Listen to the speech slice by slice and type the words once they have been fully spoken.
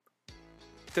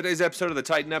Today's episode of the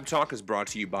Titan Up Talk is brought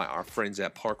to you by our friends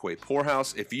at Parkway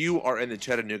Poorhouse. If you are in the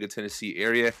Chattanooga, Tennessee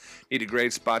area, need a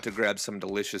great spot to grab some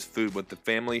delicious food with the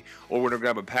family, or want to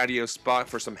grab a patio spot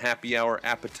for some happy hour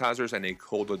appetizers and a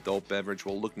cold adult beverage,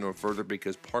 well, look no further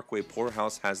because Parkway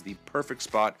Poorhouse has the perfect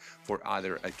spot for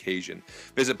either occasion.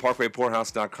 Visit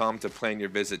parkwaypoorhouse.com to plan your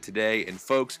visit today. And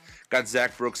folks, got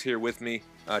Zach Brooks here with me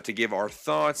to give our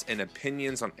thoughts and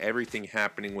opinions on everything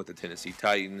happening with the Tennessee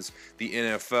Titans, the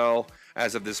NFL.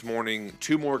 As of this morning,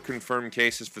 2 more confirmed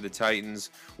cases for the Titans,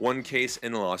 1 case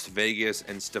in Las Vegas,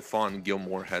 and Stephon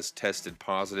Gilmore has tested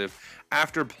positive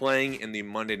after playing in the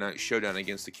Monday Night Showdown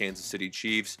against the Kansas City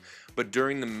Chiefs. But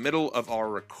during the middle of our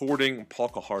recording, Paul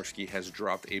Kuharsky has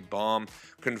dropped a bomb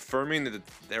confirming that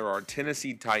there are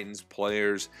Tennessee Titans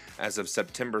players as of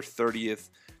September 30th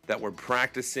that were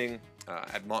practicing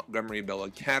at Montgomery Bell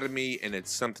Academy, and it's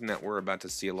something that we're about to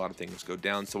see a lot of things go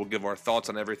down. So we'll give our thoughts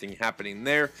on everything happening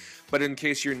there. But in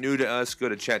case you're new to us, go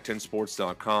to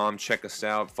chat10sports.com, check us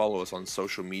out, follow us on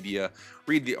social media,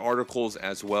 read the articles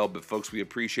as well. But folks, we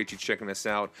appreciate you checking us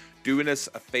out, doing us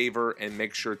a favor, and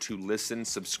make sure to listen,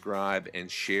 subscribe,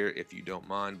 and share if you don't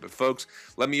mind. But folks,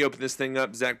 let me open this thing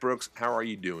up. Zach Brooks, how are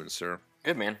you doing, sir?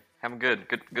 Good, man. Having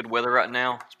good weather right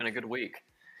now. It's been a good week.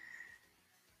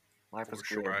 Life is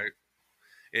good. Right.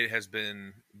 It has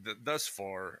been, thus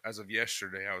far, as of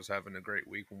yesterday, I was having a great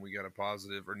week when we got a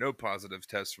positive or no positive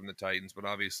test from the Titans. But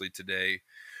obviously today,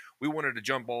 we wanted to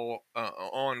jump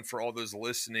on for all those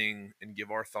listening and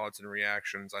give our thoughts and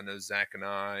reactions. I know Zach and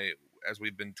I, as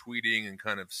we've been tweeting and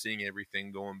kind of seeing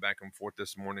everything going back and forth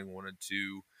this morning, wanted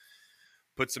to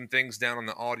put some things down on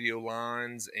the audio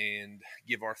lines and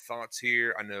give our thoughts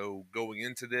here. I know going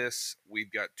into this,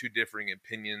 we've got 2 differing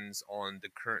opinions on the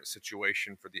current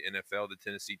situation for the NFL, the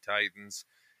Tennessee Titans.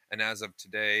 And as of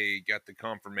today, got the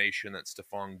confirmation that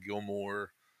Stephon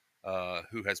Gilmore,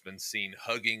 who has been seen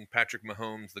hugging Patrick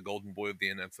Mahomes, the golden boy of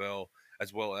the NFL,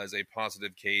 as well as a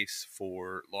positive case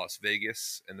for Las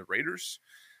Vegas and the Raiders.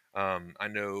 I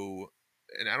know,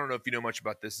 and I don't know if you know much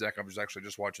about this, Zach. I was actually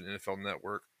just watching NFL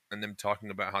Network and them talking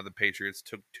about how the Patriots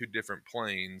took 2 different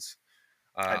planes.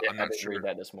 I I'm not did sure. read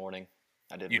that this morning.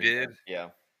 I did. You read did? That. Yeah.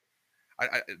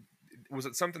 Was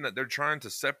it something that they're trying to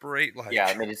separate? Like, yeah,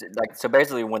 I mean, it's like so.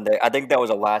 Basically, I think that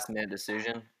was a last minute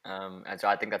decision, and so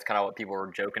I think that's kind of what people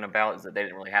were joking about is that they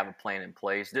didn't really have a plan in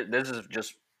place. This is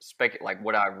just like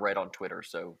what I've read on Twitter,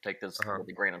 so take this with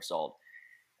a grain of salt.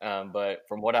 But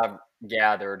from what I've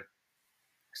gathered,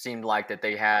 seemed like that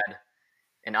they had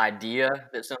an idea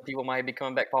that some people might be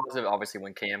coming back positive. Obviously,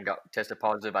 when Cam got tested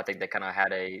positive, I think they kind of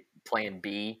had a plan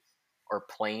B or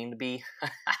plane B.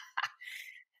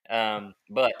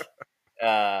 But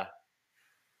yeah,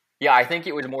 I think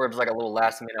it was more of like a little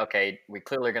last minute. Okay, we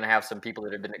clearly are going to have some people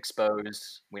that have been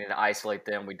exposed. We need to isolate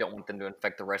them. We don't want them to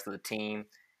infect the rest of the team,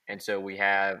 and so we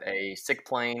have a sick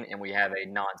plane and we have a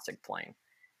non-sick plane.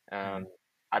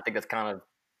 I think that's kind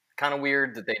of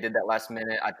weird that they did that last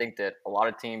minute. I think that a lot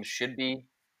of teams should be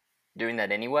doing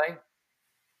that anyway.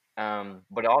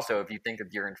 But also, if you think that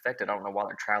you're infected, I don't know why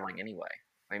they're traveling anyway.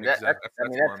 I mean, that's my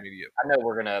immediate. I know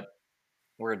we're gonna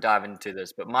dive into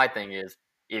this, but my thing is,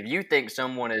 if you think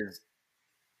someone is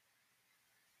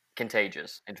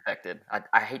contagious, infected,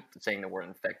 I hate saying the word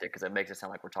infected because it makes it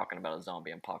sound like we're talking about a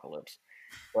zombie apocalypse.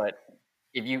 But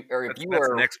if you are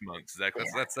next month, Zach.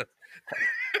 That's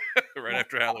right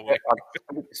after Halloween.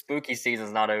 Spooky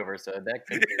season's not over, so that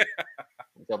could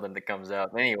be something that comes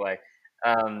out. Anyway,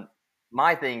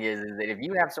 my thing is that if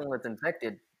you have someone that's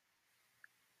infected,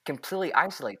 completely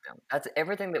isolate them. That's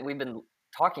everything that we've been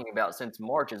talking about since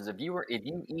March. Is if you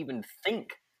even think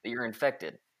that you're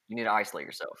infected, you need to isolate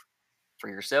yourself, for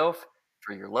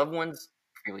your loved ones,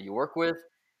 for people you work with.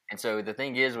 And so the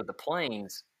thing is with the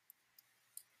planes,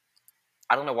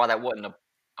 I don't know why that wasn't a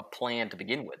plan to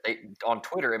begin with. On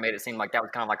Twitter, it made it seem like that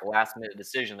was kind of like a last minute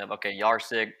decision of, okay, y'all are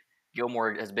sick.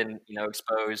 Gilmore has been,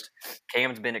 exposed.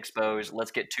 Cam's been exposed.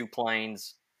 Let's get 2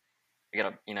 planes. We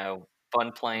got a,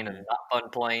 fun plane and not fun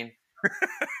plane.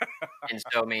 And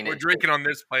so, I mean, we're drinking on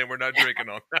this plane. We're not drinking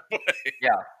on that plane.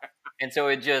 Yeah. And so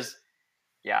it just,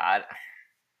 I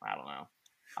don't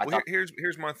know.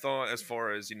 Here's my thought as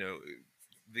far as,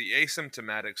 the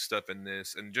asymptomatic stuff in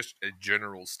this and just a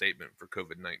general statement for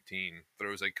COVID-19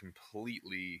 throws a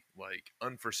completely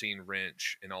unforeseen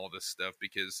wrench in all this stuff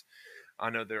because I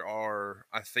know there are,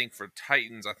 I think for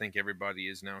Titans, I think everybody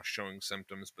is now showing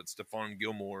symptoms, but Stephon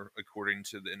Gilmore, according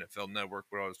to the NFL Network,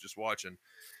 what I was just watching,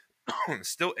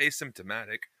 still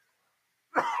asymptomatic.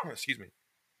 Excuse me.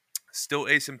 Still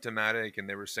asymptomatic, and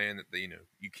they were saying that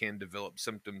you can develop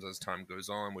symptoms as time goes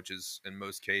on, which is in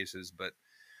most cases, but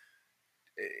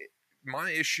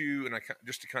my issue, and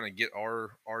just to kind of get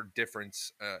our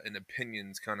difference in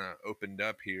opinions kind of opened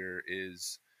up here,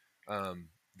 is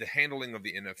the handling of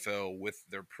the NFL with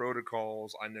their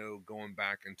protocols. I know going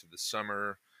back into the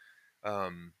summer,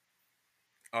 um,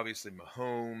 obviously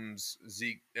Mahomes,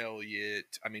 Zeke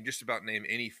Elliott. I mean, just about name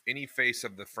any face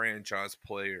of the franchise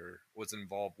player was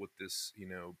involved with this,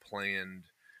 planned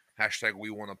hashtag we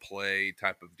want to play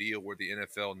type of deal, where the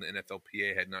NFL and the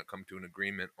NFLPA had not come to an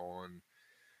agreement on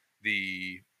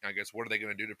I guess, what are they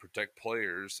going to do to protect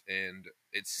players. And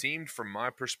it seemed, from my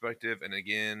perspective, and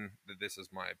again, that this is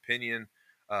my opinion,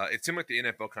 it seemed like the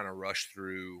NFL kind of rushed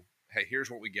through, hey, here's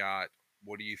what we got.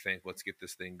 What do you think? Let's get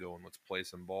this thing going. Let's play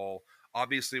some ball.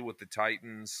 Obviously, with the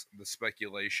Titans, the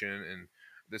speculation, and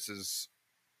this is,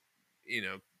 you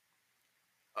know,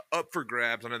 up for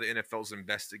grabs. I know the NFL's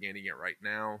investigating it right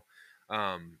now.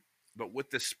 But with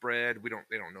the spread,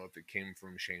 they don't know if it came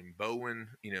from Shane Bowen.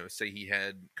 Say he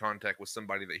had contact with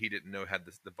somebody that he didn't know had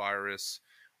the virus,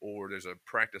 or there's a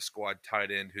practice squad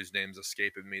tight end whose name's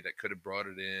escaping me that could have brought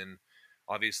it in.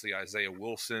 Obviously, Isaiah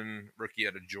Wilson, rookie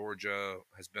out of Georgia,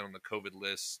 has been on the COVID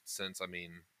list since,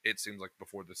 it seems like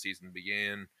before the season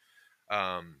began.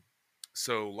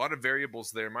 So a lot of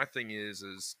variables there. My thing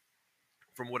is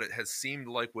from what it has seemed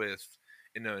like with,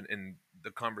 in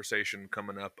the conversation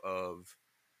coming up of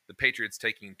the Patriots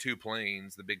taking 2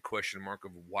 planes, the big question mark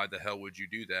of why the hell would you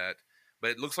do that?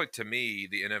 But it looks like to me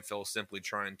the NFL is simply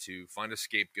trying to find a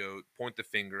scapegoat, point the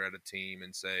finger at a team,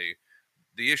 and say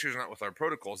the issue is not with our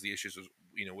protocols. The issue is,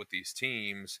 with these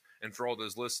teams. And for all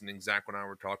those listening, Zach and I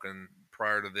were talking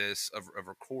prior to this of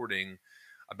recording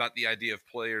about the idea of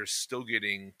players still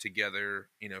getting together,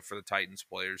 for the Titans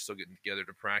players, still getting together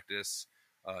to practice,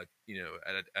 at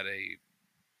a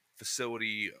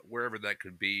facility, wherever that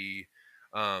could be.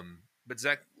 But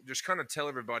Zach, just kind of tell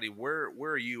everybody where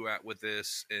are you at with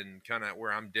this, and kind of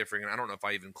where I'm differing. And I don't know if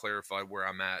I even clarified where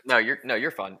I'm at. No,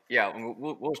 you're fine. Yeah,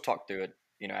 we'll just talk through it.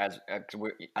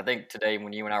 I think today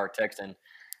when you and I were texting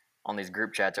on these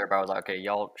group chats, everybody was like, "Okay,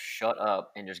 y'all shut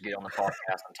up and just get on the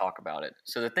podcast and talk about it."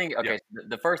 So Yeah.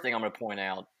 the first thing I'm going to point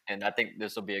out, and I think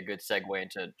this will be a good segue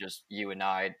into just you and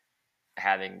I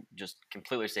having just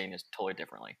completely seeing this totally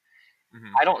differently.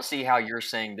 Mm-hmm. I don't see how you're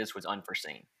saying this was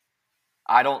unforeseen.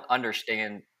 I don't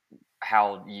understand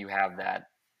how you have that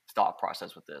thought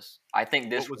process with this. I think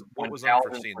this was What was 1,000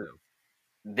 unforeseen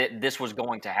though? that this was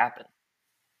going to happen.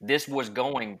 This was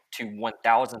going to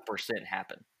 1,000%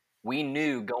 happen. We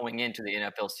knew going into the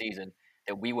NFL season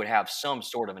that we would have some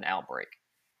sort of an outbreak.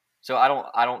 So I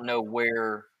don't know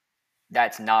where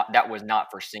that was not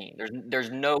foreseen.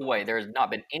 There's no way. There has not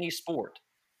been any sport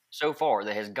so far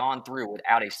that has gone through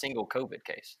without a single COVID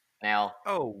case. Now,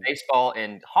 Oh. baseball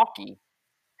and hockey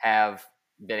have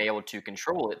been able to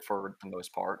control it for the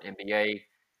most part. NBA,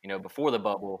 before the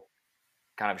bubble,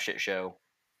 kind of a shit show.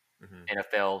 Mm-hmm.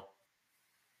 NFL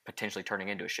potentially turning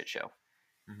into a shit show.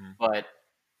 Mm-hmm. But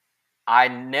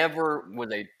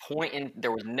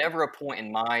there was never a point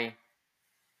in my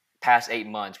past 8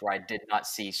 months where I did not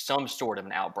see some sort of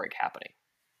an outbreak happening.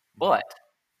 Mm-hmm. But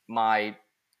my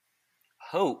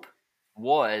hope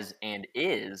was and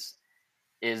is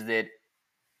that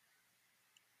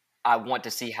I want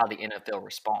to see how the NFL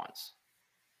responds.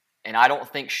 And I don't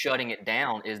think shutting it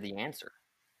down is the answer.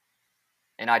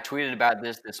 And I tweeted about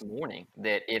this morning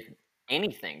that if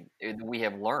anything we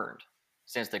have learned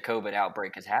since the COVID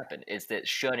outbreak has happened, is that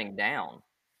shutting down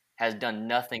has done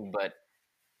nothing but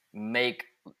make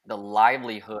the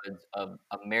livelihoods of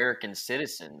American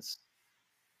citizens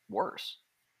worse.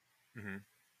 Mm-hmm.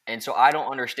 And so I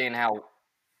don't understand how.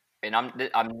 And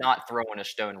I'm not throwing a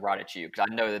stone right at you because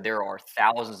I know that there are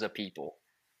thousands of people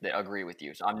that agree with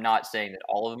you. So I'm not saying that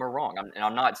all of them are wrong, and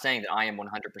I'm not saying that I am 100%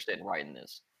 right in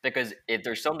this. Because if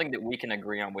there's something that we can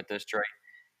agree on with this, Trey,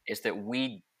 it's that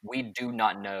we do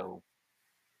not know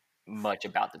much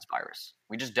about this virus.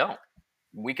 We just don't.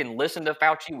 We can listen to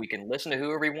Fauci, we can listen to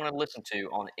whoever we want to listen to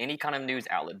on any kind of news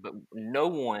outlet, but no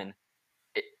one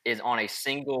is on a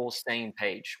single same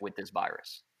page with this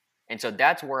virus. And so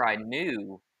that's where I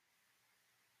knew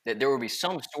that there would be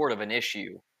some sort of an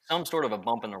issue, some sort of a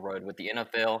bump in the road with the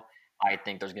NFL. I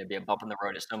think there's going to be a bump in the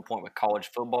road at some point with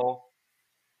college football.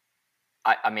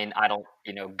 I mean, I don't,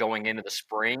 going into the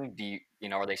spring,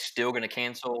 are they still going to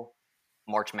cancel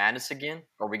March Madness again?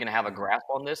 Are we going to have a Mm-hmm. grasp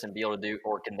on this and be able to do,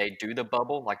 or can they do the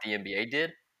bubble like the NBA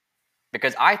did?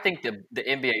 Because I think the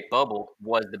NBA bubble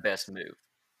was the best move,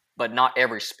 but not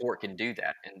every sport can do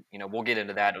that. And, we'll get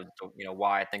into that,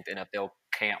 why I think the NFL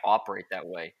can't operate that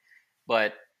way.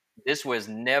 But this was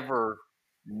never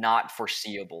not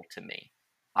foreseeable to me.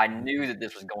 I knew that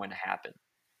this was going to happen,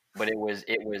 but it was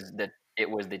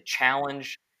the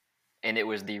challenge and it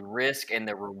was the risk and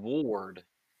the reward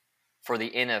for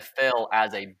the NFL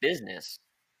as a business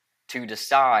to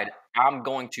decide I'm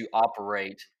going to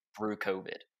operate through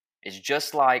COVID. It's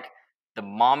just like the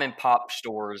mom and pop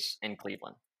stores in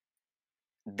Cleveland.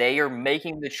 They are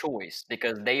making the choice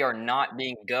because they are not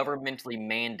being governmentally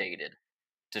mandated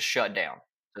to shut down.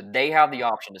 So they have the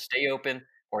option to stay open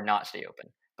or not stay open.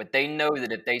 But they know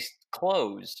that if they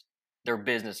close, their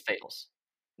business fails.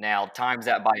 Now, times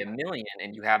that by a million,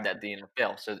 and you have that the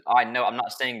NFL. So I know I'm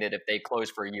not saying that if they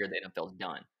close for a year, the NFL is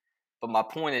done. But my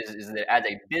point is that as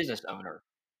a business owner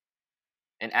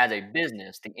and as a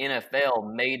business, the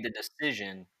NFL made the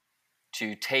decision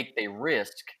to take the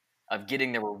risk of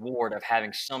getting the reward of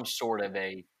having some sort of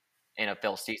a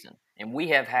NFL season. And we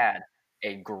have had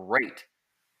a great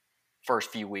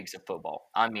first few weeks of football.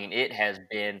 I mean, it has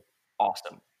been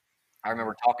awesome. I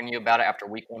remember talking to you about it after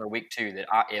week 1 or week 2 that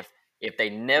if they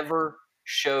never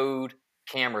showed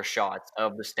camera shots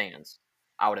of the stands,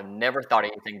 I would have never thought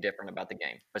anything different about the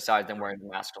game besides them wearing the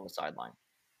mask on the sideline.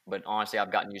 But honestly,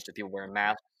 I've gotten used to people wearing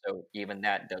masks, so even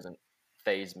that doesn't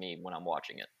phase me when I'm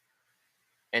watching it.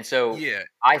 And so Yeah,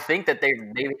 I think that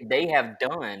they have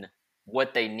done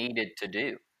what they needed to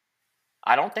do.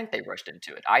 I don't think they rushed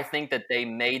into it. I think that they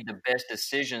made the best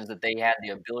decisions that they had the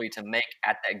ability to make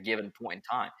at that given point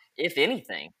in time. If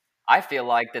anything, I feel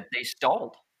like that they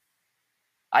stalled.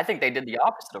 I think they did the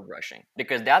opposite of rushing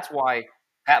because that's why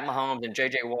Pat Mahomes and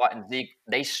JJ Watt and Zeke,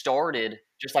 they started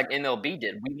just like MLB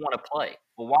did. We want to play.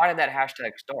 Well, why did that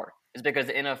hashtag start? It's because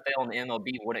the NFL and the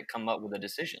MLB wouldn't come up with a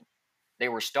decision. They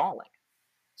were stalling.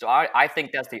 So I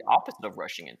think that's the opposite of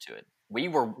rushing into it. We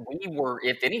were,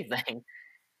 if anything,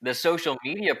 the social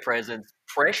media presence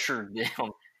pressured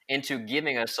them into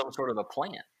giving us some sort of a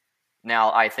plan.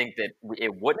 Now, I think that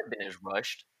it wouldn't have been as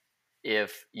rushed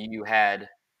if you had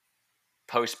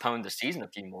postponed the season a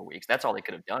few more weeks. That's all they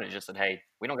could have done is just said, "Hey,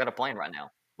 we don't got a plan right now.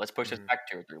 Let's push this mhm. back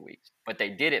 2 or 3 weeks." But they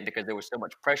did it because there was so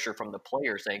much pressure from the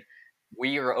players saying,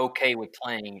 "We are okay with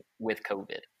playing with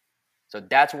COVID." So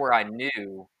that's where I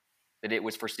knew that it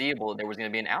was foreseeable there was going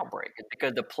to be an outbreak. It's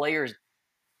because the players,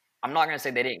 I'm not going to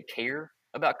say they didn't care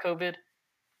about COVID,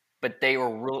 but they were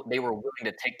willing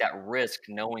to take that risk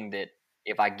knowing that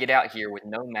if I get out here with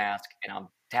no mask and I'm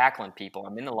tackling people,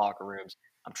 I'm in the locker rooms,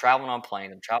 I'm traveling on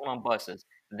planes, I'm traveling on buses,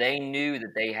 they knew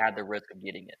that they had the risk of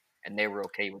getting it, and they were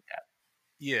okay with that.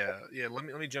 Yeah. Let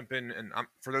me jump in, and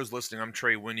for those listening, I'm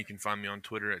Trey Wynn. You can find me on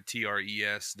Twitter at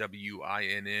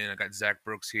TRESWINN. I got Zach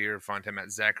Brooks here. Find him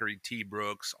at Zachary T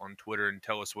Brooks on Twitter, and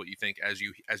tell us what you think as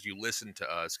you listen to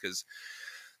us, because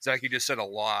Zach, you just said a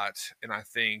lot, and I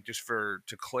think just to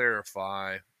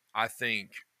clarify, I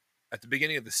think at the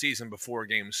beginning of the season before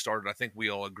games started, I think we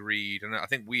all agreed, and I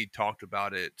think we talked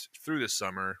about it through the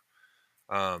summer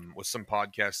with some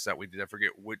podcasts that we did. I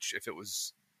forget which, if it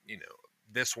was,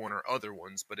 this one or other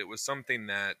ones, but it was something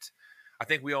that I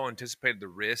think we all anticipated the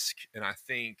risk. And I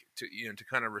think to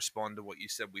kind of respond to what you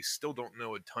said, we still don't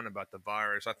know a ton about the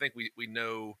virus. I think we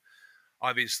know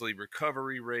obviously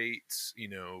recovery rates,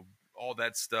 all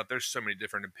that stuff. There's so many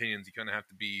different opinions. You kind of have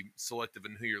to be selective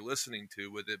in who you're listening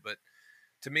to with it. But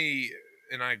to me,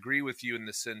 and I agree with you in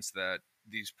the sense that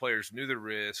these players knew the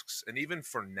risks, and even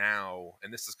for now,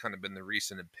 and this has kind of been the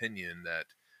recent opinion that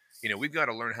we've got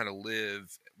to learn how to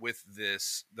live with the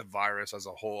virus as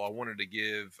a whole. I wanted to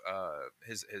give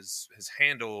his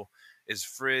handle is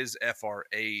Frizz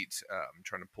FR8. I'm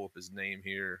trying to pull up his name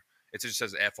here. It just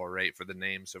says FR8 for the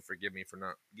name, so forgive me for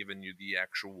not giving you the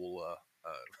actual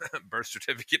birth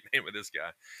certificate name of this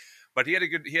guy. But he had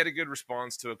a good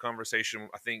response to a conversation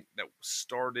I think that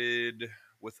started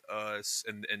with us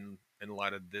and in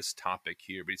light of this topic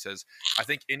here. But he says, I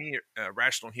think any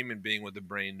rational human being with a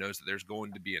brain knows that there's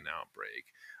going to be an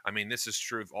outbreak. I mean, this is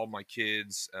true of all my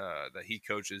kids that he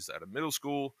coaches at a middle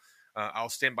school. I'll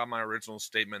stand by my original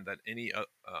statement that any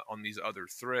on these other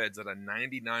threads at a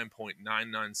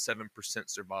 99.997%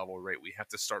 survival rate, we have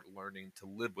to start learning to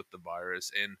live with the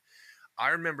virus. And I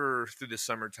remember through the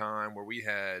summertime where we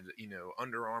had,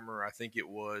 Under Armour, I think it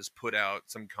was, put out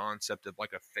some concept of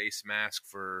like a face mask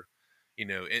for,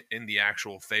 in the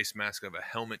actual face mask of a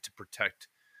helmet to protect,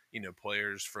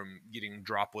 players from getting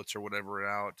droplets or whatever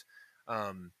out.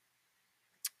 Um,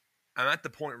 I'm at the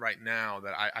point right now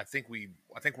that I think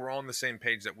we're all on the same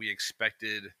page that we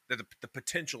expected that the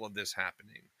potential of this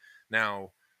happening.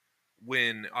 Now,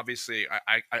 when obviously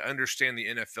I understand the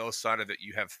NFL side of it,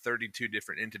 you have 32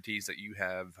 different entities that you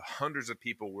have hundreds of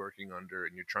people working under,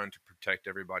 and you're trying to protect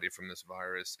everybody from this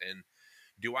virus. And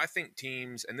do I think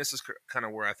teams, and this is kind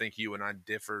of where I think you and I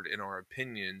differed in our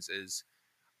opinions, is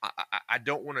I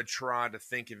don't want to try to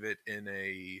think of it in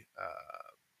a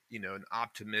an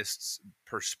optimist's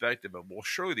perspective of, well,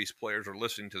 surely these players are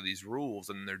listening to these rules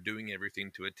and they're doing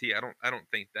everything to a T. I don't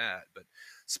think that, but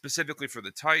specifically for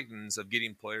the Titans of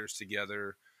getting players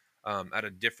together at a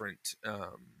different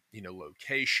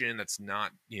location that's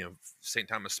not St.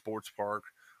 Thomas Sports Park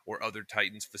or other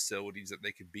Titans facilities that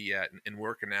they could be at and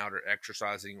working out or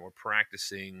exercising or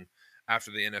practicing after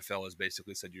the NFL has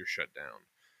basically said you're shut down.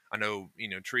 I know,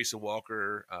 Teresa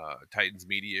Walker, Titans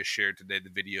media, shared today the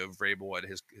video of Vrabel at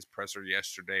his presser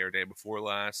yesterday or day before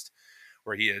last,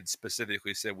 where he had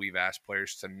specifically said we've asked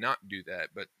players to not do that.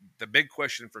 But the big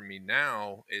question for me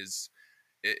now is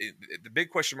the big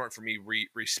question mark for me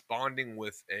responding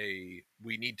with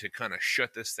we need to kind of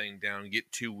shut this thing down,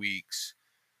 get 2 weeks,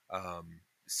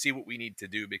 see what we need to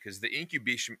do, because the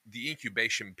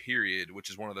incubation period, which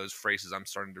is one of those phrases I'm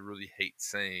starting to really hate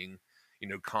saying,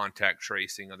 contact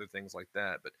tracing, other things like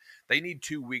that. But they need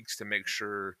 2 weeks to make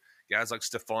sure guys like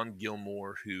Stephon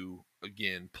Gilmore, who,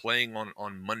 again, playing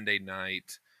on Monday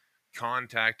night,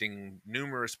 contacting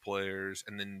numerous players,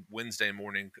 and then Wednesday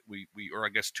morning, or I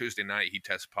guess Tuesday night, he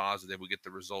tests positive. We get the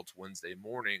results Wednesday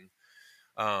morning.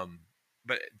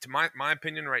 But to my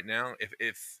opinion right now,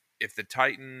 if the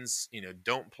Titans,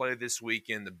 don't play this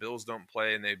weekend, the Bills don't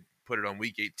play, and they put it on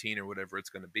week 18 or whatever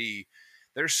it's going to be,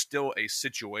 there's still a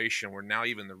situation where now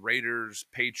even the Raiders,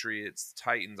 Patriots,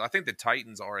 Titans, I think the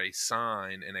Titans are a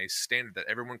sign and a standard that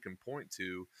everyone can point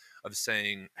to of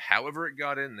saying, however it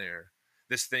got in there,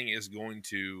 this thing is going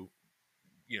to,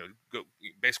 go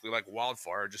basically like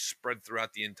wildfire, just spread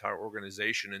throughout the entire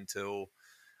organization until,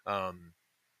 I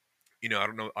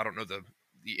don't know the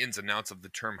ins and outs of the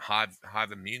term hive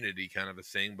immunity kind of a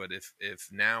thing, but if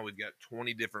now we've got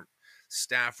 20 different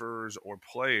staffers or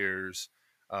players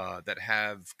that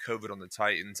have COVID on the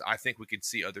Titans, I think we could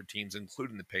see other teams,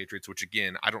 including the Patriots, which,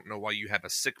 again, I don't know why you have a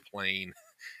sick plane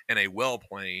and a well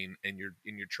plane and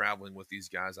you're traveling with these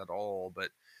guys at all. But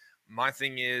my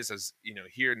thing is, as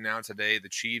here now today, the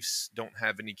Chiefs don't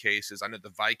have any cases. I know the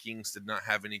Vikings did not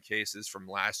have any cases from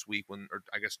last week or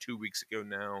I guess 2 weeks ago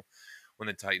now, when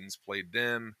the Titans played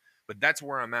them. But that's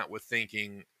where I'm at with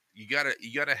thinking you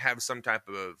gotta have some type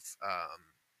of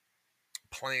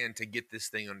plan to get this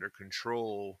thing under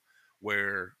control,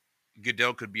 where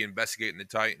Goodell could be investigating the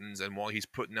Titans, and while he's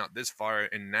putting out this fire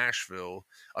in Nashville,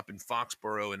 up in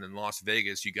Foxborough, and in Las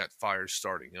Vegas, you got fires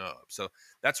starting up. So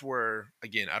that's where,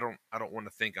 again, I don't want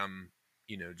to think I'm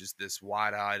just this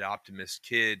wide-eyed optimist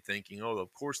kid thinking, oh,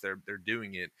 of course they're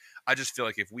doing it. I just feel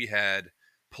like if we had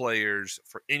players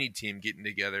for any team getting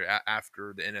together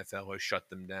after the NFL has shut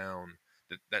them down,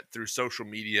 that through social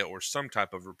media or some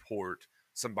type of report,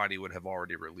 somebody would have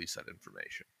already released that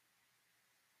information.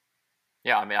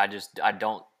 Yeah, I mean,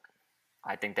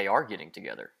 I think they are getting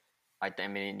together. I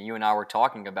mean, you and I were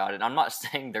talking about it. I'm not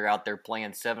saying they're out there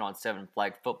playing 7-on-7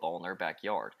 flag football in their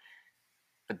backyard,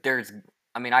 but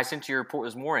I sent you a report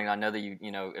this morning. I know that you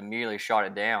immediately shot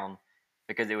it down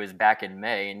because it was back in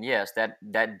May, and yes, that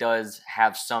does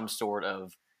have some sort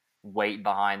of weight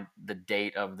behind the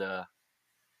date of the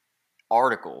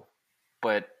article,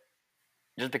 but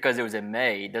just because it was in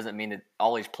May doesn't mean that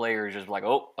all these players just like,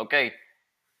 oh, okay,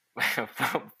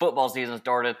 football season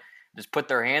started, just put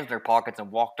their hands in their pockets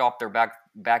and walked off their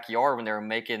backyard when they were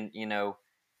making,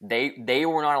 they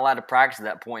were not allowed to practice at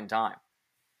that point in time.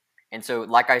 And so,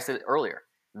 like I said earlier,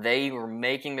 they were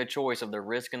making the choice of the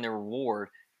risk and the reward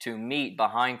to meet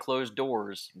behind closed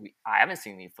doors. I haven't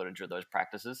seen any footage of those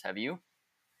practices. Have you?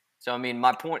 So, I mean,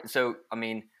 my point. So, I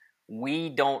mean, we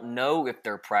don't know if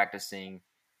they're practicing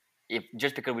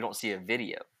just because we don't see a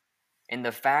video. And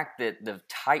the fact that the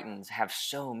Titans have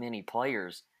so many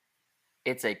players,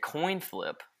 it's a coin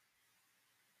flip,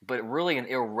 but really an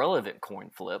irrelevant coin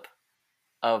flip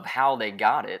of how they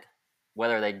got it,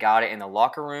 whether they got it in the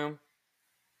locker room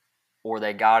or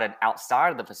they got it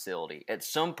outside of the facility. At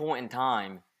some point in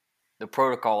time, the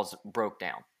protocols broke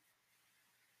down.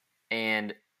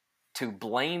 And to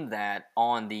blame that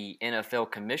on the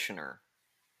NFL commissioner,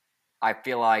 I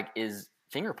feel like is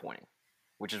finger pointing,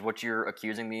 which is what you're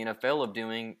accusing the NFL of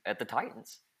doing at the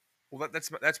Titans. Well,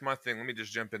 that's my thing. Let me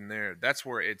just jump in there. That's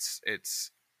where it's.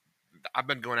 I've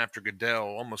been going after Goodell,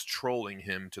 almost trolling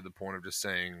him to the point of just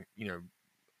saying,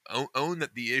 own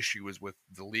that the issue is with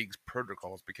the league's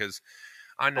protocols, because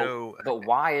I know. But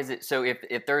why is it so?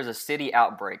 If there's a city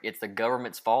outbreak, it's the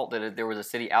government's fault that there was a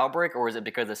city outbreak, or is it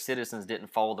because the citizens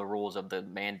didn't follow the rules of the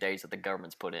mandates that the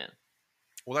government's put in?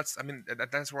 Well,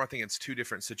 that's where I think it's two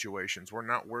different situations. We're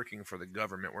not working for the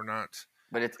government. We're not.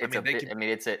 But it's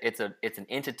an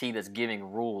entity that's giving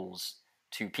rules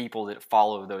to people that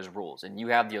follow those rules, and you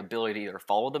have the ability to either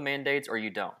follow the mandates or you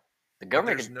don't. The But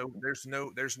government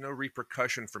could. there's no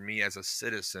repercussion for me as a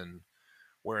citizen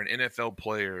where an NFL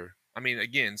player. I mean,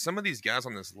 again, some of these guys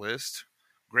on this list,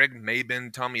 Greg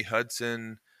Maben, Tommy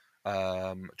Hudson.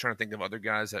 Trying to think of other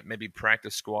guys that maybe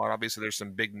practice squad. Obviously, there's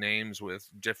some big names with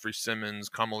Jeffrey Simmons,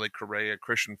 Kamale Correa,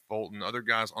 Christian Fulton, other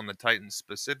guys on the Titans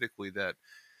specifically that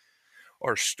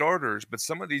are starters. But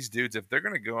some of these dudes, if they're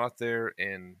going to go out there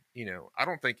and, I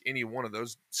don't think any one of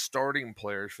those starting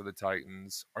players for the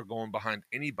Titans are going behind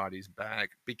anybody's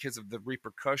back because of the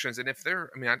repercussions. And if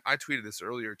they're, I mean, I tweeted this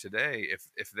earlier today,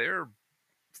 if they're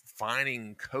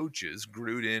finding coaches,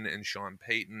 Gruden and Sean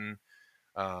Payton,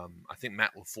 I think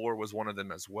Matt LaFleur was one of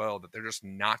them as well. That they're just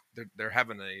not. They're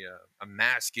having a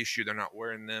mask issue. They're not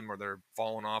wearing them, or they're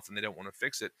falling off, and they don't want to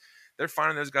fix it. They're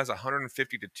finding those guys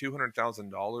 $150,000 to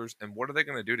 $200,000, and what are they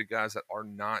going to do to guys that are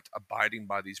not abiding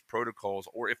by these protocols?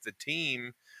 Or if the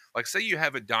team, like say you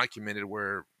have it documented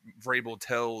where Vrabel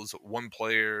tells one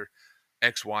player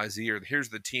X Y Z, or here's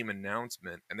the team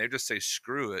announcement, and they just say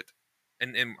screw it.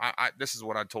 And this is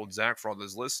what I told Zach for all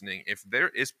those listening. If there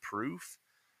is proof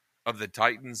of the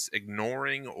Titans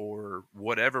ignoring or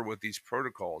whatever with these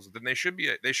protocols, then they should be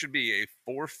a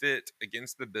forfeit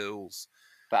against the Bills.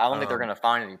 But I don't think they're going to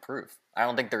find any proof. I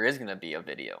don't think there is going to be a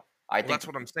video. I think that's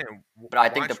what I'm saying. But I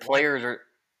think the players are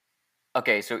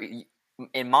okay. So,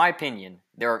 in my opinion,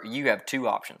 you have two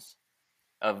options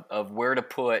of where to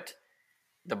put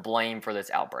the blame for this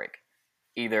outbreak.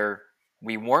 Either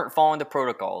we weren't following the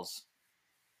protocols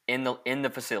in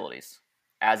the facilities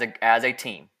as a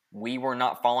team. We were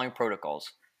not following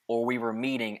protocols, or we were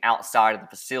meeting outside of the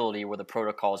facility where the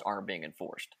protocols aren't being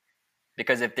enforced.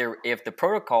 Because if the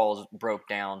protocols broke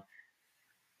down,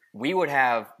 we would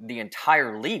have the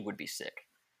entire league would be sick.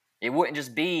 It wouldn't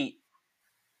just be,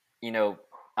 I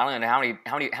don't know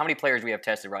how many players we have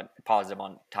tested positive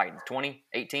on Titans. 20,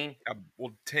 18?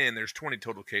 Well, 10. There's 20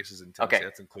 total cases in Tennessee. Okay,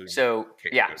 that's including.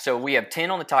 So we have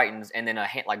 10 on the Titans, and then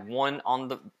one on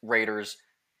the Raiders.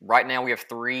 Right now we have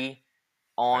 3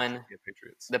 on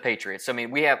the Patriots. So I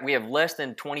mean, we have less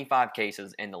than 25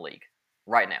 cases in the league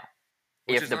right now.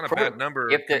 Which is not a bad number.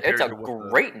 It's a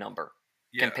great number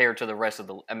compared to the rest of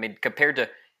the. I mean, compared to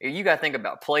you got to think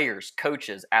about players,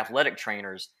 coaches, athletic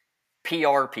trainers,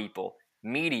 PR people,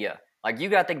 media. Like you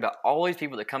got to think about all these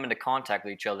people that come into contact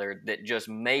with each other that just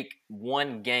make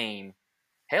one game,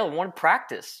 hell, one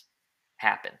practice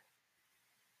happen.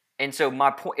 And so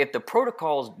my point, if the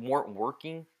protocols weren't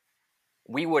working,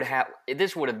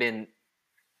 this would have been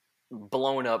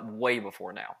blown up way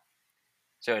before now.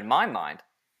 So in my mind,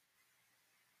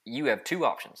 you have two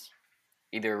options.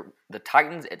 Either the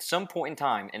Titans at some point in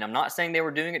time, and I'm not saying they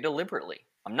were doing it deliberately.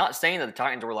 I'm not saying that the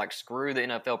Titans were like, screw the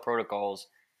NFL protocols,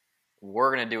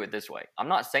 we're going to do it this way. I'm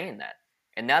not saying that.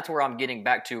 And that's where I'm getting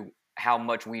back to how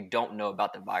much we don't know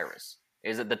about the virus.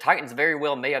 Is that the Titans very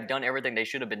well may have done everything they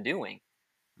should have been doing,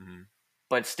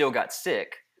 but still got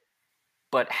sick.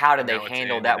 But how did they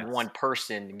handle that one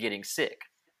person getting sick?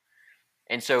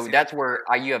 And so that's where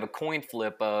you have a coin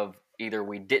flip of either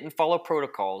we didn't follow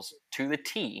protocols to the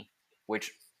T,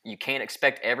 which you can't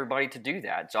expect everybody to do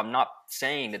that. So I'm not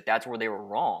saying that that's where they were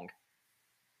wrong,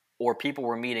 or people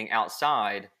were meeting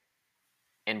outside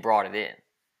and brought it in.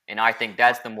 And I think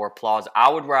that's the more plausible. I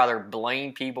would rather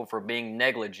blame people for being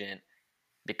negligent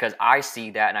because I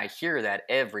see that and I hear that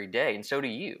every day, and so do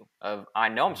you. I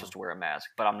know I'm supposed to wear a mask,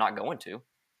 but I'm not going to.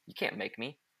 You can't make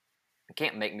me. You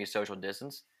can't make me social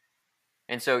distance.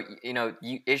 And so,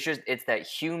 it's that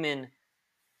human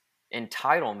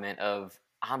entitlement of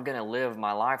I'm going to live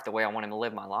my life the way I want to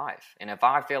live my life. And if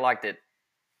I feel like that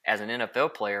as an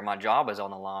NFL player, my job is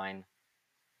on the line,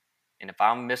 and if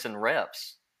I'm missing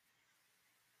reps,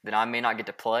 then I may not get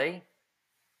to play.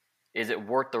 Is it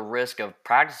worth the risk of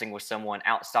practicing with someone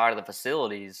outside of the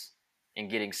facilities and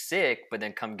getting sick, but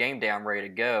then come game day, I'm ready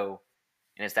to go,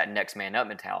 and it's that next man up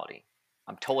mentality?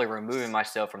 I'm totally removing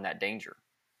myself from that danger.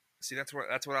 See, that's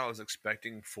what I was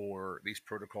expecting for these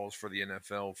protocols for the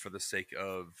NFL, for the sake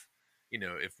of,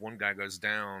 if one guy goes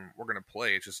down, we're going to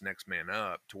play. It's just next man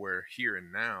up. To where here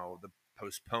and now, the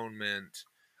postponement.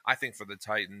 I think for the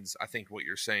Titans, I think what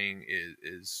you're saying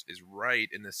is right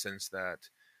in the sense that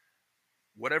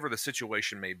whatever the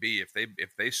situation may be,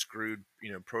 if they screwed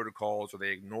protocols or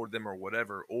they ignored them or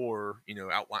whatever, or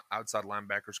outside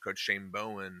linebackers coach Shane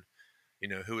Bowen,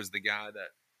 who is the guy that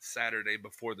Saturday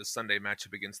before the Sunday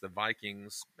matchup against the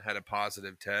Vikings had a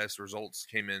positive test. Results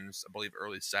came in, I believe,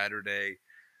 early Saturday.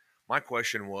 My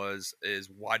question is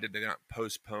why did they not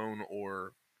postpone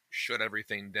or shut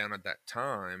everything down at that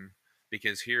time?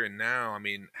 Because here and now, I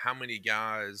mean, how many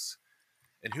guys,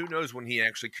 and who knows when he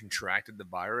actually contracted the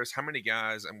virus, how many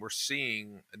guys, and we're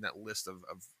seeing in that list of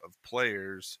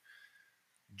players,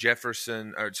 Jeffrey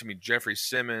Simmons,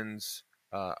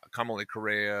 Kamale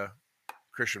Correa,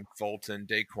 Christian Fulton,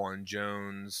 Daquan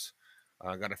Jones.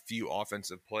 Got a few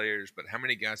offensive players, but how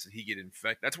many guys did he get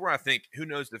infected? That's where I think, who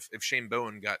knows if Shane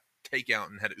Bowen got takeout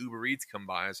and had Uber Eats come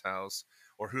by his house,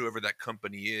 or whoever that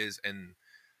company is. And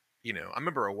I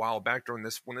remember a while back when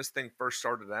this thing first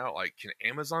started out, like, can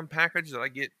Amazon package that I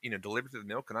get delivered to the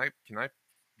mail? Can I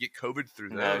get COVID through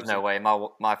No, there's those? no way.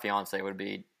 My fiance would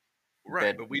be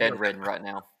Right, but we know that. bedridden right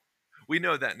now. We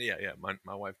know that. Yeah,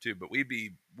 my wife too. But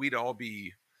we'd all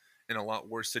be in a lot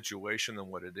worse situation than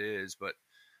what it is. But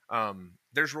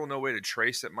there's real no way to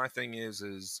trace it. My thing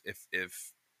is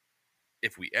if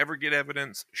we ever get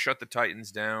evidence, shut the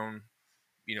Titans down,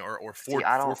 or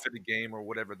forfeit a game or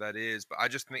whatever that is. But I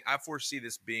just think I foresee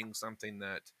this being something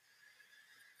that,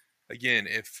 again,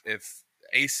 if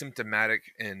asymptomatic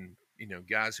and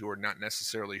guys who are not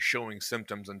necessarily showing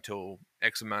symptoms until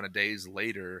X amount of days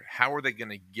later, how are they going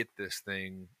to get this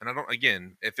thing? And I don't,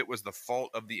 again, if it was the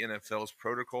fault of the NFL's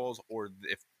protocols, or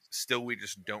if still we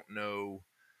just don't know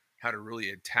how to really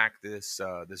attack this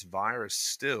virus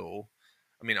still.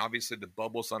 I mean, obviously the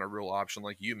bubble's not a real option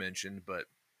like you mentioned, but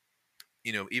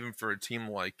even for a team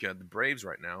like the Braves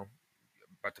right now,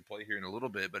 about to play here in a little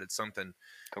bit, but it's something.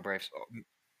 Go Braves.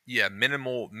 Yeah,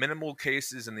 minimal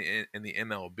cases in the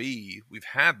MLB. We've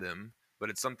had them,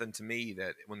 but it's something to me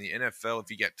that when the NFL,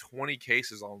 if you get 20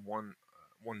 cases on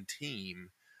one team,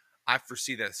 I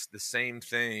foresee that's the same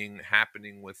thing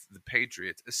happening with the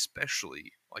Patriots,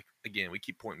 especially, like, again, we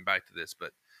keep pointing back to this,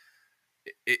 but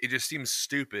it just seems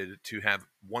stupid to have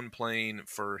one plane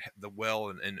for the well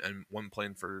and one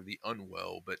plane for the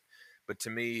unwell. But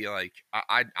to me, like,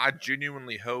 I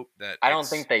genuinely hope that I don't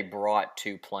think they brought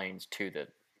 2 planes to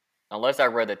unless I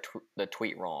read the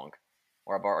tweet wrong,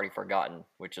 or I've already forgotten,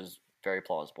 which is very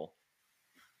plausible.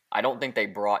 I don't think they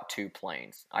brought 2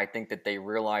 planes. I think that they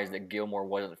realized that Gilmore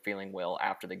wasn't feeling well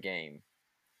after the game,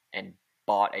 and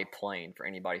bought a plane for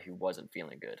anybody who wasn't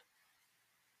feeling good.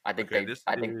 I think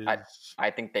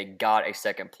I think they got a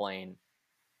second plane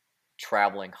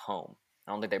traveling home.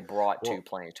 I don't think they brought 2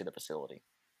 planes to the facility.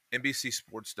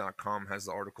 NBCSports.com has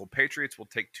the article. Patriots will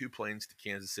take 2 planes to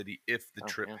Kansas City if the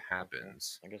trip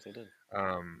happens. I guess they did.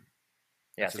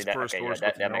 Yeah, see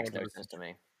that makes no sense to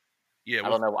me. Yeah, I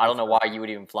don't know why you would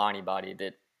even fly anybody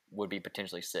that would be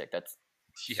potentially sick. That's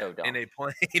so dumb. In a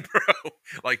plane, bro.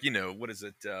 Like, what is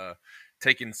it?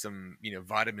 Taking some,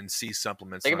 vitamin C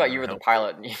supplements. Think about you were the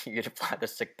pilot and you get to fly the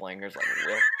sick plane. There's like,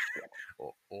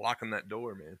 well, locking that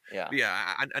door, man. Yeah. But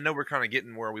yeah, I know we're kind of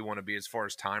getting where we want to be as far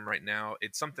as time right now.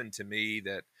 It's something to me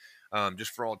that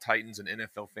just for all Titans and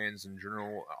NFL fans in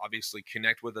general, obviously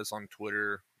connect with us on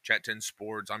Twitter, Chat 10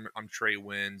 Sports. I'm Trey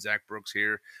Wynn, Zach Brooks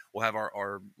here. We'll have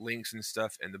our links and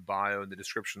stuff in the bio and the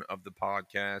description of the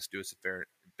podcast. Do us a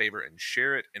favor and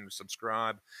share it and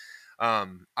subscribe.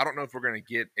 I don't know if we're going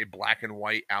to get a black and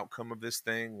white outcome of this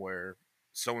thing where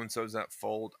so-and-so's at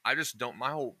fault. I just don't.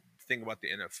 My whole thing about the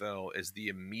NFL is the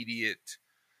immediate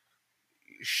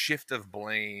shift of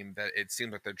blame that it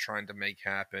seems like they're trying to make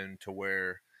happen, to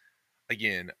where,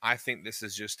 again, I think this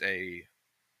is just a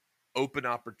open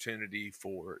opportunity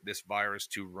for this virus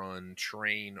to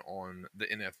train on the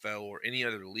NFL or any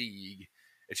other league.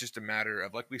 It's just a matter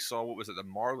of, like we saw, what was it, the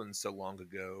Marlins so long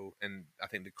ago, and I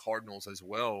think the Cardinals as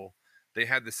well. They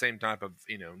had the same type of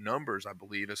numbers, I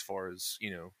believe, as far as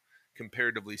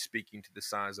comparatively speaking to the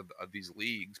size of these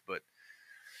leagues. But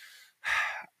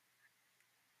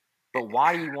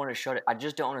why do you want to shut it? I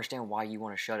just don't understand why you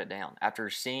want to shut it down after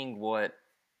seeing what.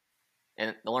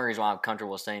 And the only reason why I'm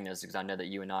comfortable saying this is because I know that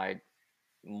you and I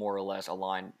more or less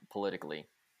align politically.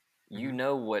 Mm-hmm. You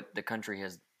know what the country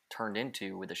has turned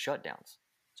into with the shutdowns.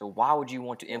 So why would you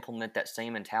want to implement that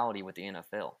same mentality with the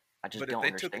NFL? I just don't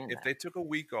understand that. If they took a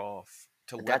week off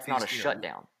that's not a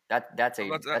shutdown. That's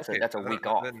a week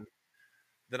off.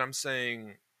 Then I'm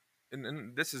saying,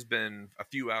 and this has been a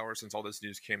few hours since all this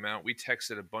news came out. We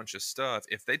texted a bunch of stuff.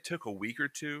 If they took a week or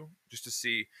two just to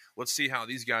see, let's see how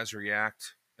these guys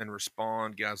react and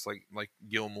respond, guys like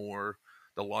Gilmore,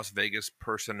 the Las Vegas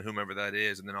person, whomever that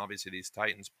is, and then obviously these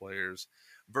Titans players,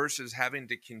 versus having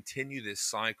to continue this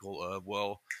cycle of,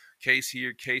 well, case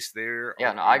here, case there.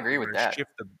 Yeah, no, I agree with that.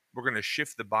 We're going to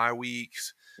shift the bye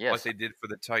weeks, yes, like they did for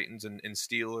the Titans and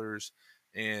Steelers,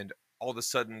 and all of a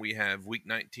sudden we have week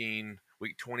 19,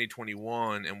 week 20,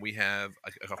 21, and we have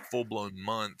a full-blown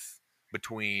month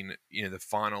between the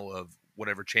final of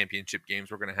whatever championship games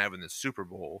we're going to have in the Super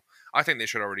Bowl. I think they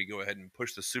should already go ahead and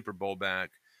push the Super Bowl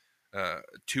back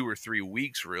 2 or 3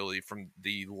 weeks, really, from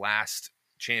the last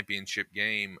championship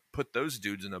game. Put those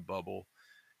dudes in a bubble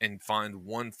and find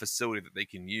one facility that they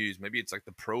can use. Maybe it's like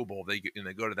the Pro Bowl. They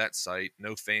go to that site,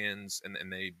 no fans,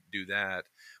 and they do that.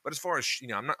 But as far as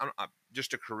I'm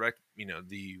just to correct,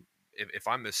 the if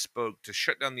I misspoke, to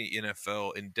shut down the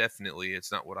NFL indefinitely,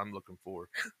 it's not what I'm looking for.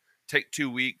 Take 2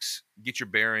 weeks, get your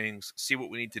bearings, see what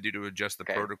we need to do to adjust the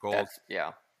Okay, protocols.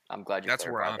 I'm glad you That's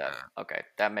where clarified I'm that. at. Okay,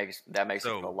 that makes it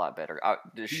feel a So lot better.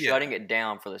 Just yeah, shutting it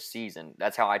down for the season.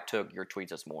 That's how I took your tweets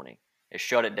this morning. Is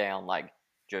shut it down, like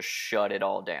just shut it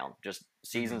all down. Just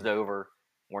season's mhm. over.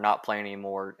 We're not playing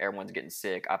anymore. Everyone's getting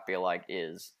sick. I feel like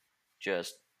is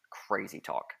just crazy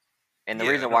talk. And the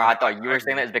Yeah, reason no, why I I, thought you I were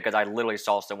saying agree. that is because I literally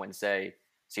saw someone say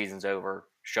season's over,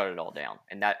 shut it all down.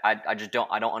 And that I just don't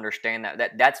understand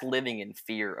that. That's living in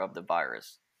fear of the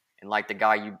virus. And like the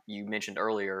guy you mentioned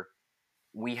earlier,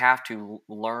 we have to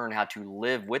learn how to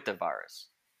live with the virus.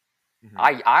 Hmm.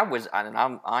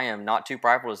 I am not too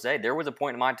prideful to say there was a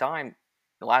point in my time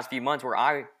the last few months where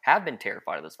I have been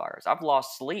terrified of this virus. I've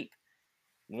lost sleep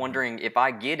Hmm. wondering if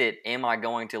I get it, am I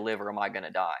going to live or am I going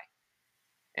to die?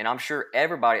 And I'm sure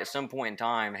everybody at some point in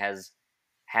time has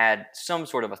had some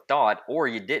sort of a thought, or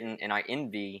you didn't, and I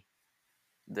envy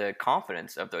the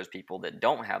confidence of those people that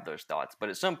don't have those thoughts. But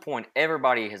at some point,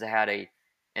 everybody has had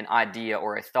an idea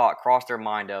or a thought cross their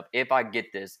mind of, if I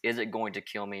get this, is it going to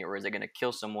kill me or is it going to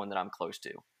kill someone that I'm close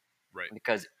to? Right.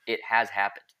 Because it has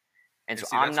happened. And And so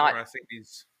see, I'm that's not, where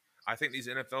I think these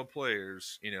NFL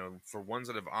players, for ones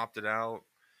that have opted out,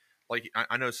 like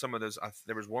I know some of those.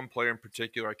 There was one player in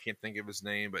particular, I can't think of his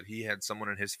name, but he had someone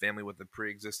in his family with a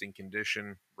pre-existing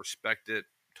condition. Respect it,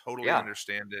 totally yeah,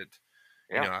 understand it.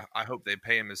 yeah. I hope they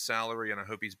pay him his salary, and I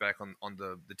hope he's back on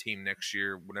the team next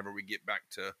year. Whenever we get back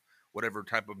to whatever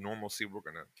type of normalcy we're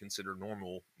going to consider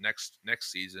normal next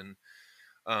season.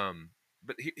 Um,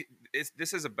 but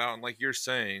this is about, like you're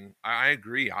saying. I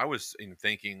agree. I was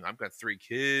thinking I've got 3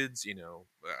 kids.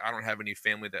 I don't have any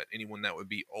family anyone that would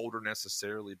be older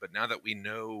necessarily. But now that we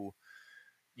know,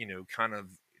 kind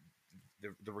of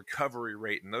the recovery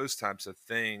rate and those types of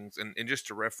things, and just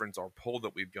to reference our poll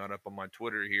that we've got up on my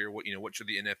Twitter here, what should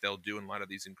the NFL do in light of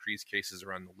these increased cases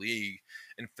around the league?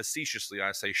 And facetiously,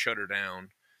 I say shut her down.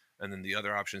 And then the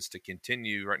other options to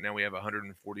continue. Right now, we have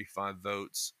 145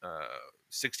 votes,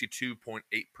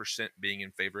 62.8% being in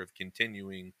favor of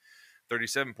continuing,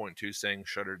 37.2 saying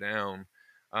shut her down.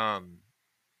 Um,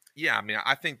 yeah, I mean,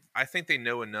 I think they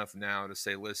know enough now to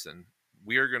say, listen,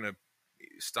 we are going to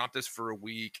stop this for a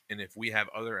week, and if we have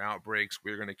other outbreaks,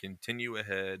 we're going to continue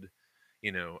ahead.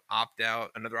 Opt out,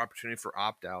 another opportunity for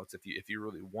opt outs if you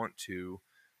really want to,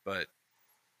 but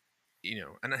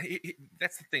and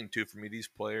that's the thing too for me. These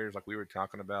players, like we were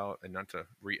talking about, and not to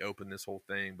reopen this whole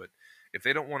thing, but if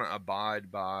they don't want to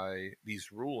abide by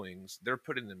these rulings, they're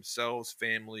putting themselves,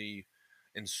 family,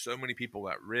 and so many people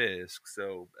at risk.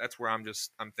 So that's where I'm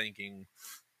thinking,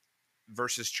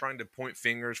 versus trying to point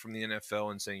fingers from the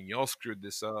NFL and saying y'all screwed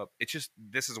this up. It's just,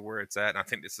 this is where it's at, and I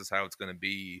think this is how it's going to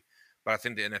be. But I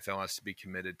think the NFL has to be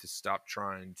committed to stop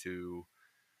trying to,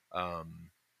 um,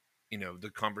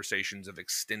 the conversations of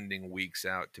extending weeks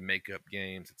out to make up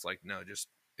games. It's like, no, just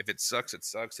if it sucks, it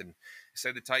sucks. And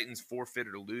say the Titans forfeit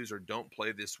or lose or don't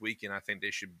play this weekend, I think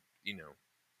they should,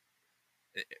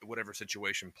 whatever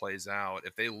situation plays out.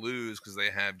 If they lose because they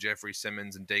have Jeffrey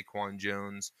Simmons and Daquan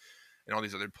Jones and all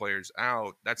these other players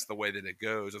out, that's the way that it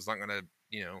goes. It's not going to,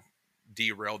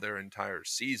 derail their entire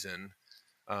season.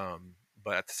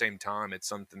 But at the same time, it's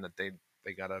something that they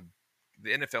got to,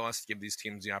 the NFL has to give these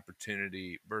teams the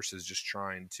opportunity versus just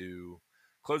trying to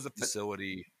close the But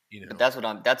facility. but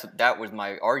that was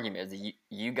my argument, is that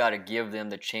you got to give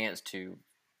them the chance to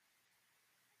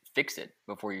fix it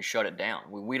before you shut it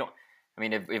down. We don't. I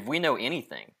mean, if we know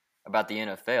anything about the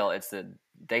NFL, it's that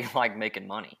they like making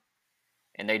money,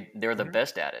 and they're the Mhm.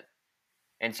 best at it.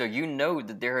 And so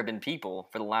that there have been people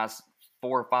for the last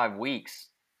 4 or 5 weeks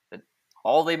that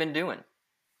all they've been doing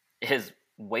is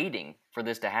waiting for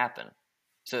this to happen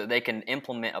so that they can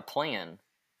implement a plan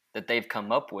that they've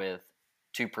come up with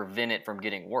to prevent it from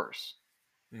getting worse.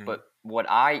 Mhm. But what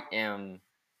I am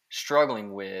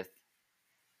struggling with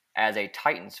as a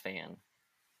Titans fan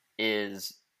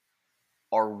is,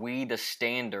 are we the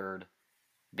standard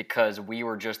because we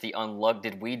were just the unluck?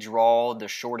 Did we draw the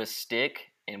shortest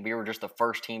stick and we were just the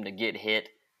first team to get hit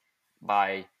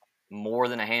by more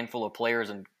than a handful of players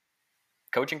and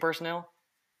coaching personnel?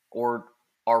 Or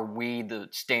are we the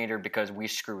standard because we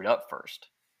screwed up first?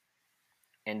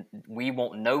 And we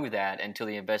won't know that until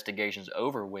the investigation's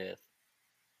over with.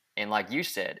 And like you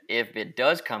said, if it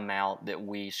does come out that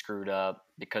we screwed up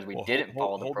because we Well, hold, didn't hold,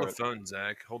 follow the hold the protocol. phone,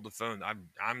 Zach. Hold the phone.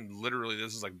 I'm literally,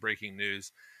 this is like breaking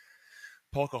news.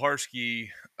 Paul Kaharski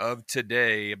of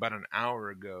today, about an hour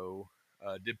ago,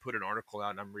 did put an article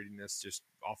out, and I'm reading this just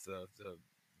off the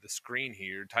screen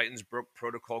here. Titans broke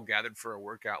protocol, gathered for a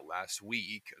workout last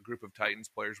week. A group of Titans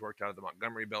players worked out of the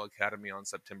Montgomery Bell Academy on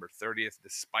September 30th,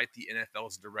 despite the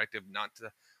NFL's directive not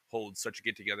to hold such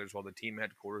get-togethers while the team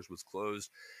headquarters was closed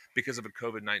because of a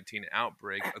COVID-19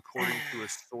 outbreak, according to a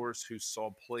source who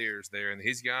saw players there. And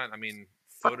he's got,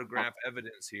 photograph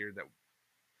evidence here that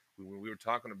we were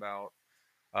talking about.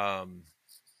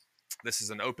 This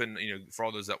is an open, for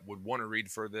all those that would want to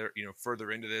read further,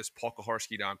 further into this,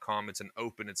 paulkuharsky.com. It's an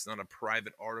open, it's not a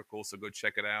private article, so go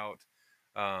check it out.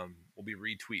 We'll be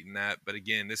retweeting that. But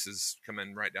again, this is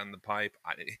coming right down the pipe.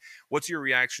 What's your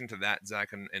reaction to that, Zach,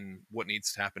 and what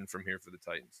needs to happen from here for the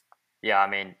Titans? Yeah,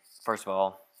 first of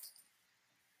all,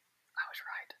 I was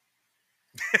right.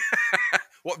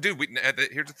 Well, dude,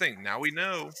 here's the thing. Now we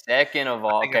know. Second of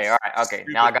all, okay, all right, okay.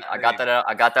 Now I got that out.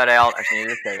 I got that out. I just needed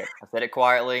to say it. I said it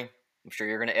quietly. I'm sure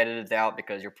you're going to edit it out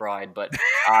because you're pride, but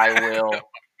I will.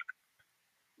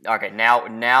 Okay,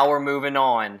 now we're moving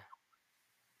on.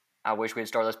 I wish we'd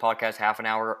start this podcast half an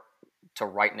hour to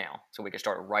right now, so we could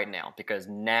start right now, because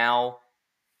now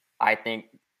I think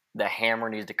the hammer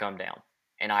needs to come down,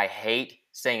 and I hate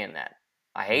saying that.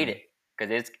 I hate it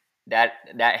because it's that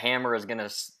hammer is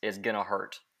gonna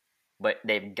hurt, but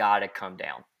they've got to come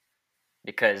down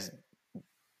because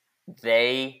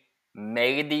they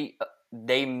made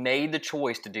the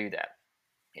choice to do that.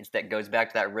 That goes back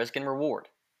to that risk and reward.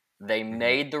 They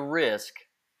made the risk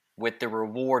with the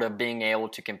reward of being able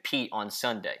to compete on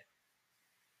Sunday.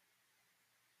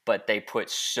 But they put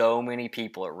so many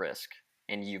people at risk,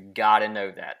 and you got to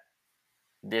know that.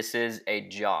 This is a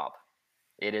job.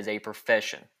 It is a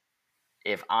profession.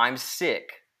 If I'm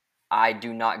sick, I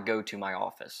do not go to my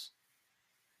office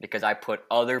because I put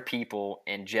other people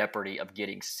in jeopardy of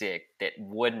getting sick that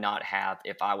would not have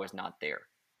if I was not there.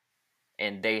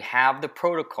 And they have the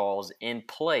protocols in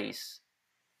place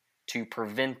to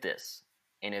prevent this.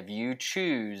 And if you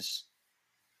choose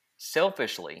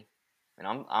selfishly,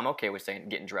 and I'm okay with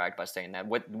getting dragged by saying that,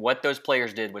 what those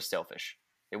players did was selfish.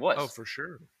 It was. Oh, for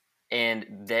sure.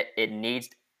 And that it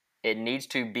needs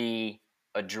to be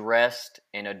addressed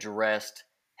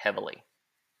heavily.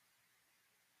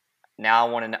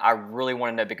 Now I really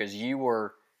want to know, because you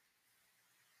were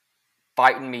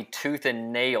fighting me tooth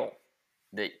and nail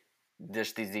that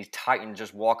these Titans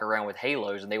just walk around with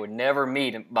halos and they would never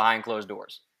meet behind closed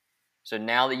doors. So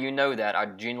now that you know that, I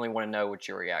genuinely want to know what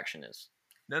your reaction is.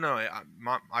 No,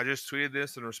 I just tweeted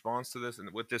this in response to this, and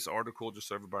with this article, just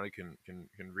so everybody can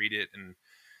read it and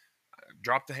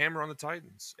drop the hammer on the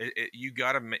Titans. You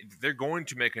got to they're going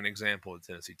to make an example of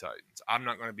Tennessee Titans. I'm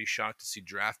not going to be shocked to see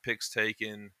draft picks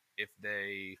taken if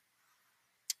they,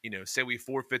 say we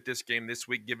forfeit this game this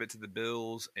week, give it to the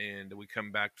Bills, and we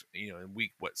come back, in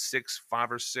week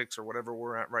 5 or 6 or whatever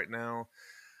we're at right now.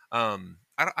 I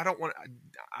don't want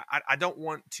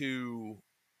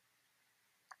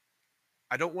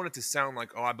it to sound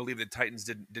like, I believe the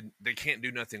Titans they can't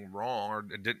do nothing wrong, or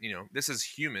this is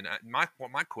human. My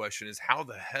question is, how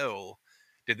the hell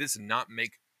did this not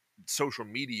make social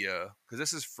media? Because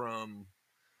this is from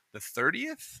the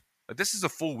 30th. Like, this is a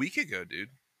full week ago,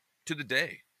 dude, to the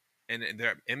day. And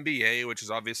they're at MBA, which is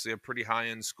obviously a pretty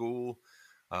high-end school,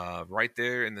 right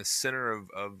there in the center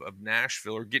of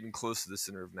Nashville, or getting close to the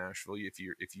center of Nashville. If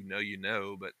you know, you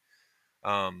know. But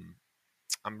I'm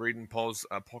reading Paul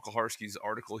Kuharsky's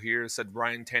article here. It said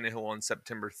Ryan Tannehill on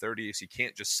September 30th. You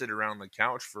can't just sit around the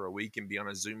couch for a week and be on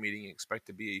a Zoom meeting and expect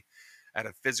to be at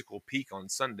a physical peak on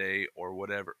Sunday or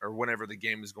whatever, or whenever the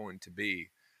game is going to be.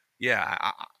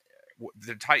 Yeah,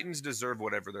 the Titans deserve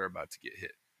whatever they're about to get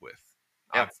hit with.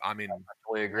 Yeah, I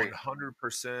totally agree.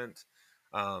 100%.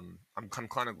 I'm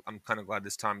kind of glad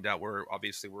this timed out. We're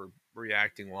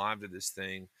reacting live to this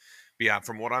thing. But yeah,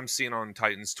 from what I'm seeing on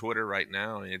Titans Twitter right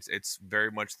now, it's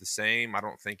very much the same. I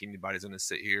don't think anybody's going to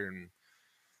sit here and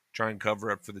try and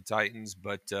cover up for the Titans,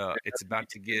 but it's about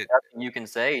to get. Nothing you can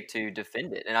say to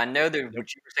defend it. And I know that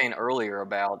what you were saying earlier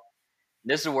about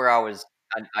this is where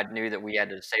I knew that we had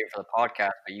to save it for the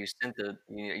podcast, but you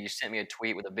sent me a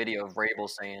tweet with a video of Vrabel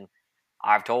saying,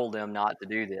 "I've told them not to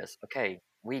do this." Okay,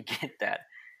 we get that,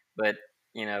 but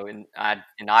and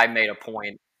I made a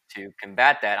point to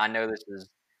combat that. I know this is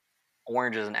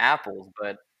oranges and apples,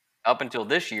 but up until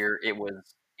this year, it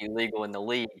was illegal in the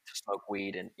league to smoke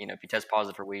weed, and if you test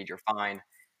positive for weed, you're fined.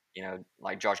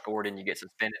 Like Josh Gordon, you get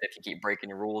suspended if you keep breaking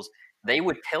the rules. They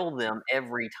would tell them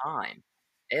every time,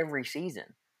 every season,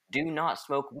 do not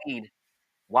smoke weed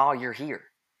while you're here,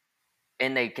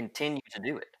 and they continue to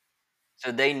do it.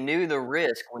 So they knew the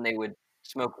risk when they would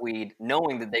smoke weed,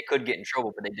 knowing that they could get in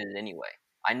trouble, but they did it anyway.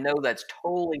 I know that's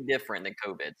totally different than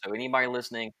COVID. So anybody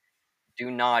listening, Do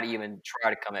not even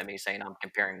try to come at me saying I'm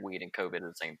comparing weed and COVID to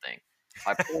the same thing.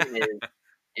 My point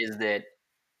is that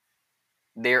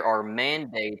there are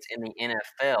mandates in the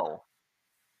NFL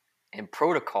and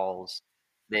protocols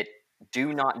that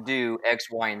do not do X,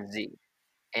 Y, and Z.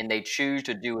 And they choose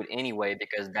to do it anyway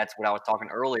because that's what I was talking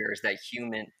earlier, is that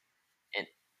human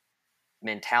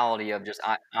mentality of just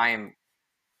I'm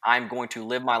going to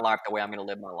live my life the way I'm going to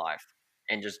live my life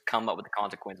and just come up with the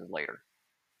consequences later.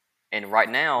 And right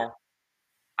now,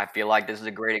 I feel like this is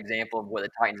a great example of what the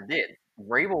Titans did.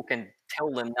 Vrabel can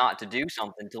tell them not to do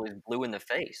something until he's blue in the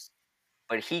face,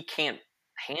 but he can't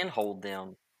handhold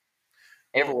them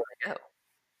everywhere they go.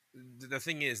 The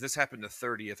thing is, this happened the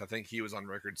 30th. I think he was on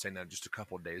record saying that just a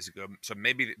couple of days ago. So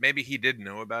maybe he did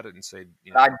know about it and said,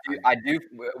 you know,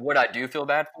 What I do feel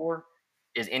bad for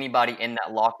is anybody in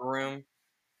that locker room,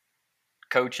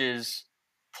 coaches,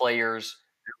 players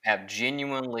who have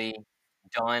genuinely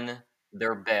done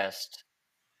their best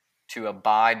to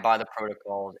abide by the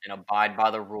protocols and abide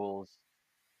by the rules,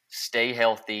 stay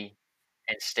healthy,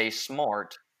 and stay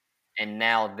smart. And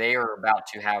now they are about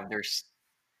to have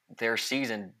their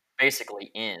season basically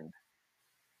end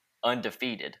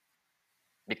undefeated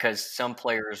because some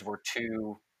players were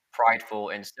too prideful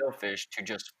and selfish to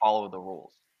just follow the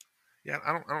rules. Yeah,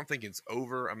 I don't think it's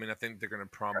over. I mean, I think they're going to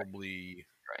probably,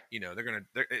 Right. you know,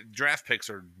 draft picks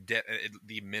are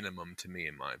the minimum to me,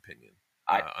 in my opinion.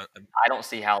 I don't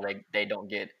see how they don't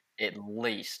get at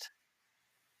least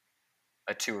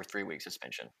a 2 or 3 week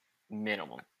suspension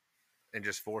minimum, and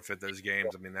just forfeit those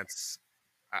games. I mean,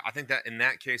 I think that in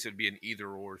that case, it would be an either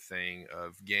or thing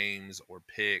of games or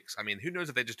picks. I mean, who knows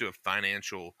if they just do a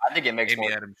financial. I think it makes Amy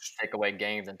more Adams sense to take away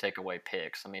games and take away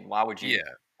picks. I mean, why would you? Yeah.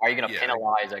 Why are you going to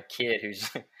penalize a kid who's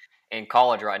in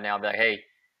college right now? Be like, hey,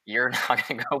 you're not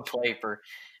going to go play for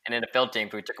an NFL team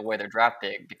who took away their draft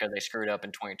pick because they screwed up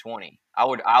in 2020. I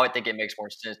would think it makes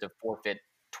more sense to forfeit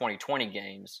 2020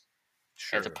 games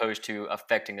as opposed to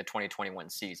affecting the 2021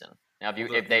 season. Now,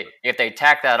 if they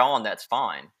tack that on, that's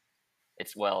fine.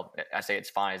 I say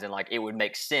it's fine, as in like it would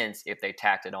make sense if they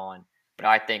tacked it on. But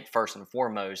I think first and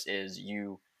foremost is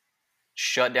you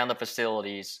shut down the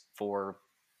facilities for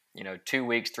 2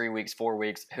 weeks, 3 weeks, 4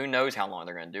 weeks. Who knows how long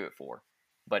they're going to do it for?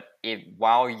 But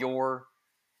while you're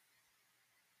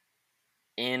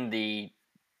in the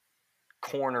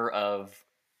corner of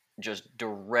just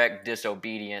direct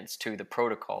disobedience to the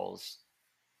protocols,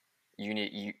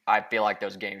 I feel like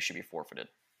those games should be forfeited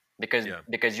because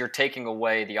you're taking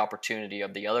away the opportunity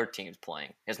of the other teams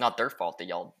playing. It's not their fault that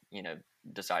y'all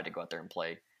decide to go out there and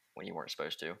play when you weren't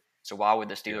supposed to. So why would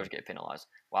the Steelers get penalized?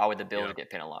 Why would the Bills get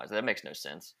penalized? That makes no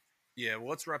sense. Yeah, well,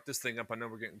 let's wrap this thing up. I know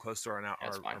we're getting close to our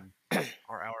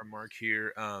hour mark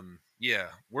here.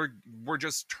 We're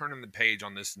just turning the page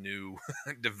on this new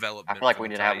development. I feel like we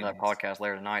need to have another podcast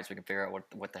later tonight so we can figure out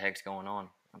what the heck's going on.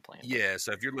 I'm playing. Yeah,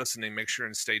 so if you're listening, make sure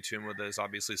and stay tuned with us.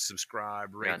 Obviously,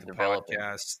 subscribe, rate the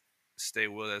podcast, stay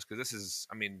with us because this is,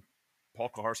 I mean, Paul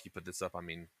Koharski put this up. I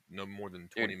mean, no more than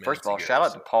 20 minutes. First of all, shout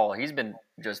out to Paul. He's been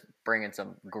just bringing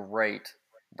some great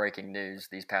breaking news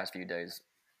these past few days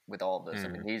with all of this. I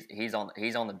mean, he's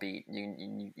on the beat.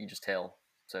 You just tell.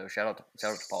 So shout out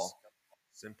to Paul.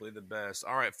 Simply the best.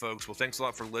 All right, folks. Well, thanks a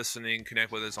lot for listening.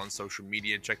 Connect with us on social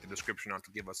media. Check the description out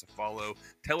to give us a follow.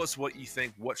 Tell us what you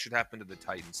think. What should happen to the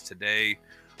Titans today?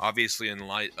 Obviously, in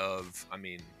light of, I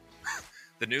mean,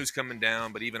 the news coming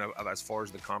down, but even as far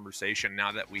as the conversation,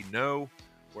 now that we know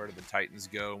where do the Titans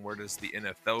go and where does the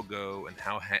NFL go and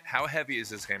how heavy is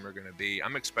this hammer going to be?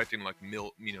 I'm expecting like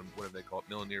what do they call it?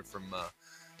 Mjolnir from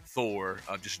Thor,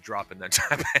 just dropping that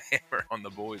type of hammer on the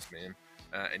boys, man.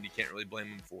 And you can't really blame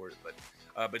them for it.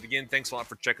 But again, thanks a lot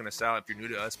for checking us out. If you're new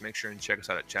to us, make sure and check us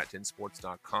out at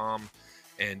chat10sports.com.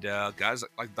 And guys,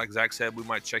 like Zach said, we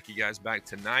might check you guys back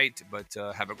tonight. But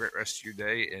have a great rest of your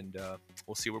day, and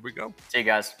we'll see where we go. See you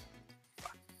guys.